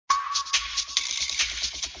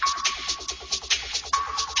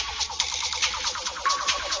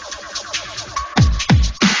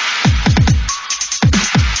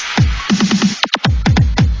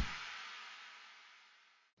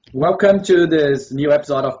Welcome to this new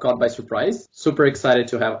episode of Caught by Surprise. Super excited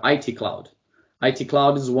to have IT Cloud. IT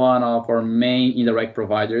Cloud is one of our main indirect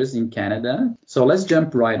providers in Canada. So let's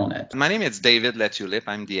jump right on it. My name is David Letulip.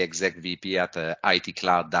 I'm the Exec VP at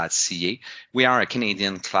itcloud.ca. We are a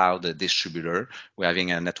Canadian cloud distributor. We're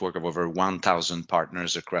having a network of over 1,000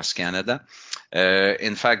 partners across Canada.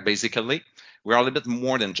 In fact, basically, we are a little bit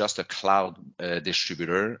more than just a cloud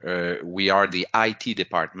distributor. We are the IT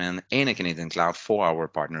department in a Canadian cloud for our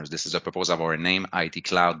partners. This is the purpose of our name,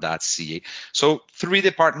 itcloud.ca. So 3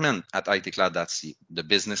 departments at itcloud.ca: the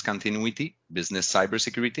business continuity, business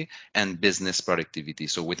cybersecurity, and business productivity.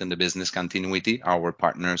 So within the business continuity, our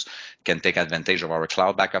partners can take advantage of our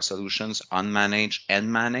cloud backup solutions, unmanaged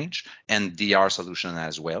and managed, and DR solution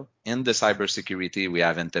as well. In the cybersecurity, we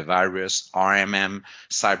have antivirus, RMM,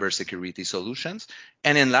 cybersecurity solutions.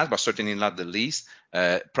 And in last, but certainly not the least,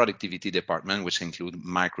 productivity department, which include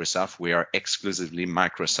Microsoft. We are exclusively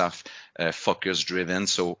Microsoft focus driven.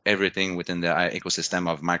 So everything within the ecosystem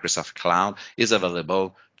of Microsoft Cloud is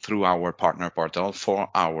available through our partner portal for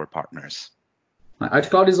our partners.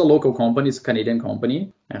 IT Cloud is a local company, it's a Canadian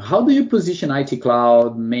company. And how do you position IT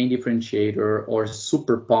Cloud main differentiator or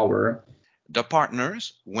superpower? The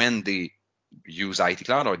partners, when they use IT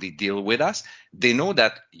Cloud or they deal with us, they know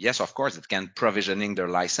that, yes, of course, it can provisioning their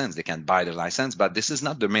license, they can buy the license, but this is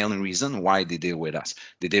not the main reason why they deal with us.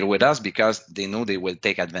 They deal with us because they know they will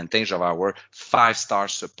take advantage of our 5-star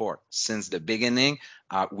support. Since the beginning,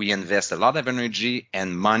 we invest a lot of energy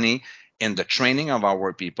and money in the training of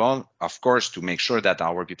our people, of course, to make sure that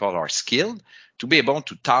our people are skilled, to be able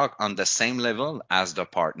to talk on the same level as the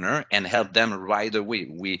partner and help them right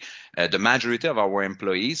away. The majority of our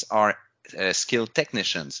employees are skilled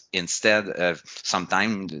technicians instead of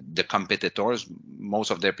sometimes the competitors. Most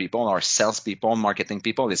of their people are salespeople, marketing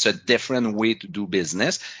people. It's a different way to do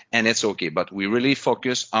business, and it's okay. But we really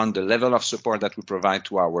focus on the level of support that we provide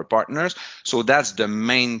to our partners. So that's the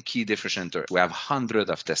main key differentiator. We have hundreds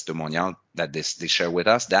of testimonials that they share with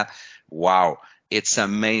us that, wow, it's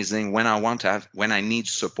amazing. When I need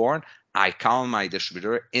support, I call my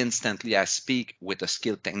distributor instantly. I speak with a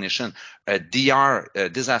skilled technician, a DR, a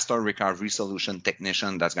disaster recovery solution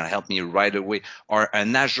technician that's going to help me right away, or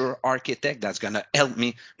an Azure architect that's going to help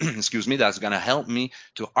me, that's going to help me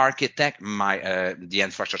to architect the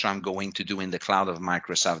infrastructure I'm going to do in the cloud of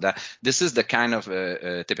Microsoft. This is the kind of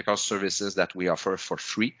typical services that we offer for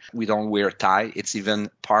free. We don't wear tie. It's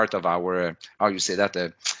even part of our,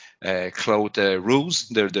 cloth rules,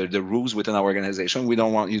 the rules within our organization. We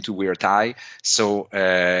don't want you to wear tie. So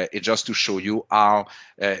it's just to show you how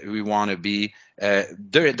we want to be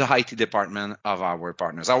the IT department of our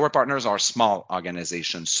partners. Our partners are small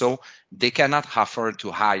organizations, so they cannot afford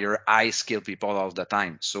to hire high-skilled people all the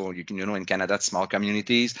time. So in Canada, small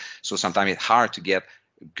communities, so sometimes it's hard to get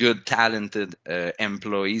talented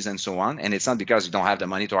employees and so on, and it's not because you don't have the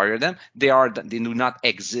money to hire them. They do not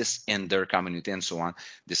exist in their community and so on.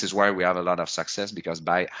 This is why we have a lot of success, because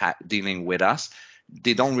by dealing with us,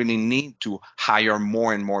 they don't really need to hire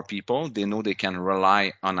more and more people. They know they can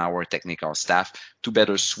rely on our technical staff to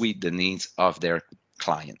better suit the needs of their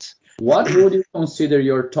clients. What would you consider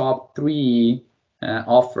your top 3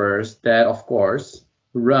 offers that, of course,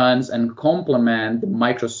 runs and complement the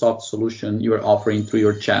Microsoft solution you are offering through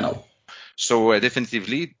your channel? So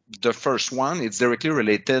definitively, the first one, it's directly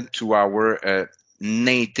related to our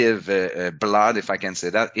native blood, if I can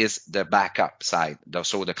say that, is the backup side,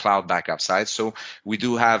 so the cloud backup side. So we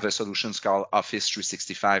do have a solutions called Office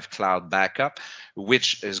 365 Cloud Backup,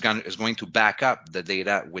 which is going to back up the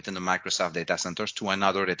data within the Microsoft data centers to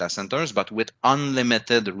another data centers, but with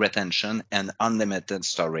unlimited retention and unlimited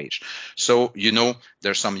storage. So,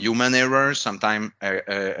 there's some human errors. Sometimes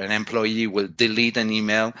an employee will delete an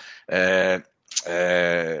email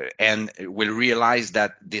and will realize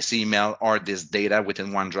that this email or this data within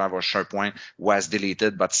OneDrive or SharePoint was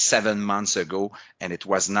deleted, but 7 months ago, and it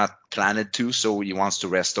was not planned to, so he wants to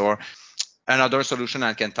restore. Another solution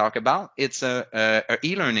I can talk about, it's a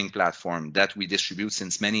e-learning platform that we distribute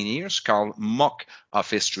since many years called MOOC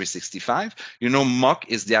Office 365. MOOC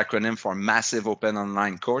is the acronym for Massive Open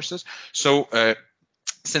Online Courses. So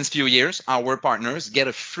since few years, our partners get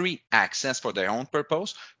a free access for their own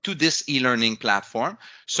purpose to this e-learning platform.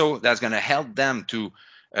 So that's going to help them to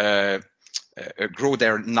grow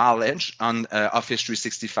their knowledge on Office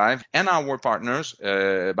 365, and our partners,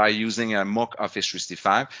 by using a MOOC Office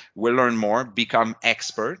 365, will learn more, become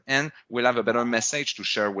expert, and will have a better message to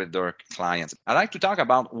share with their clients. I'd like to talk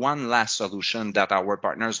about one last solution that our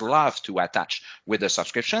partners love to attach with the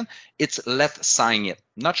subscription. It's Let's Sign It.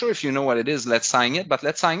 Not sure if you know what it is, Let's Sign It, but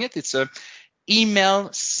Let's Sign It, it's a email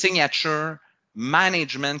signature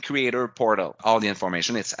management creator portal. All the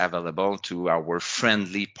information is available to our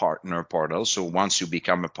friendly partner portal. So once you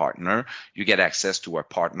become a partner, you get access to our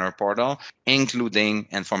partner portal, including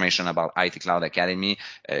information about IT Cloud Academy.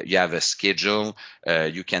 You have a schedule.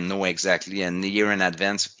 You can know exactly a year in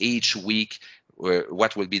advance each week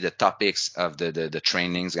what will be the topics of the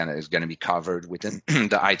trainings is going to be covered within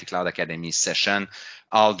the IT Cloud Academy session.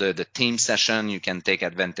 All the team session, you can take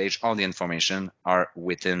advantage. All the information are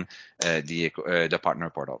within the partner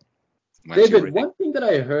portal. David, one thing that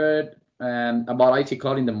I heard about IT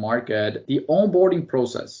Cloud in the market, the onboarding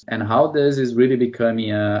process and how this is really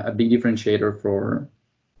becoming a big differentiator for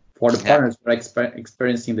the partners who are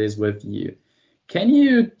experiencing this with you. Can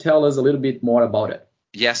you tell us a little bit more about it?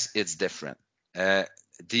 Yes, it's different.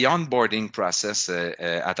 The onboarding process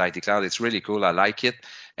at IT Cloud, it's really cool. I like it.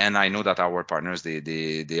 And I know that our partners,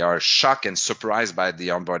 they are shocked and surprised by the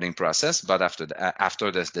onboarding process. But after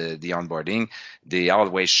the onboarding, they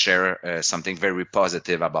always share something very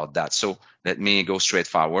positive about that. So let me go straight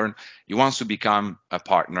forward. You want to become a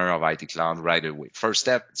partner of IT Cloud right away. First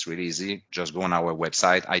step, it's really easy. Just go on our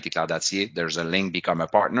website, itcloud.ca. There's a link, become a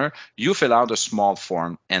partner. You fill out a small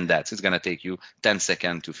form, and it's going to take you 10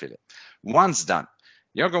 seconds to fill it. Once done,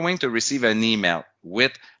 you're going to receive an email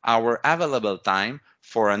with our available time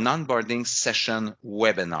for an onboarding session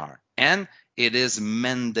webinar, and it is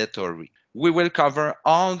mandatory. We will cover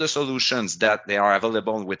all the solutions that they are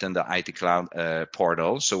available within the IT Cloud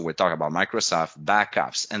portal. So we'll talk about Microsoft,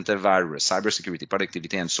 backups, antivirus, cybersecurity,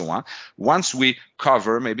 productivity, and so on. Once we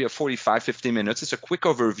cover maybe a 45, 50 minutes, it's a quick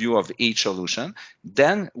overview of each solution.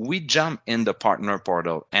 Then we jump in the partner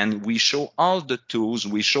portal and we show all the tools.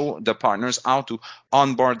 We show the partners how to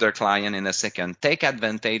onboard their client in a second, take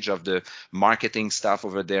advantage of the marketing stuff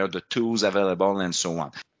over there, the tools available, and so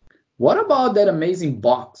on. What about that amazing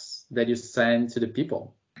box that you send to the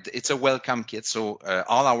people? It's a welcome kit. So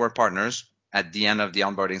all our partners at the end of the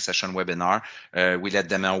onboarding session webinar, we let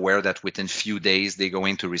them aware that within few days they're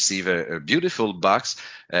going to receive a beautiful box,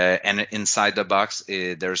 and inside the box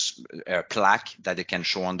there's a plaque that they can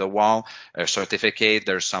show on the wall, a certificate,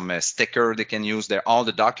 there's some sticker they can use there, all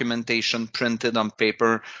the documentation printed on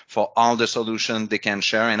paper for all the solutions they can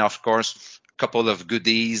share, and of course a couple of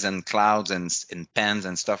goodies and clouds and pens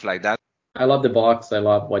and stuff like that. I love the box. I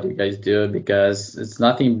love what you guys do because it's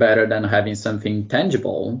nothing better than having something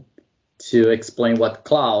tangible to explain what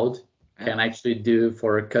cloud can actually do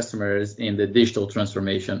for customers in the digital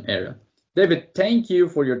transformation era. David, thank you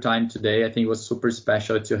for your time today. I think it was super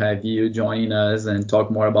special to have you joining us and talk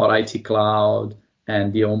more about IT Cloud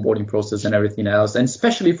and the onboarding process and everything else, and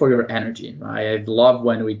especially for your energy. I love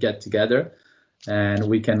when we get together and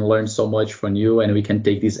we can learn so much from you and we can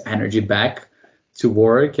take this energy back to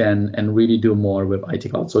work and really do more with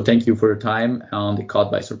IT Cloud. So thank you for your time on the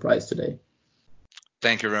Caught by Surprise today.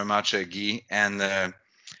 Thank you very much, Guy. And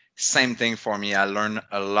same thing for me. I learned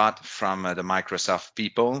a lot from the Microsoft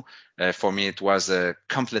people. For me, it was a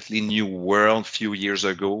completely new world a few years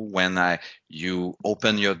ago when you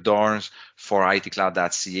open your doors for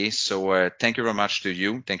itcloud.ca. So thank you very much to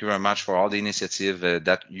you. Thank you very much for all the initiative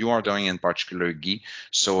that you are doing, in particular, Guy.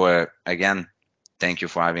 So again, thank you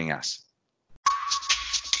for having us.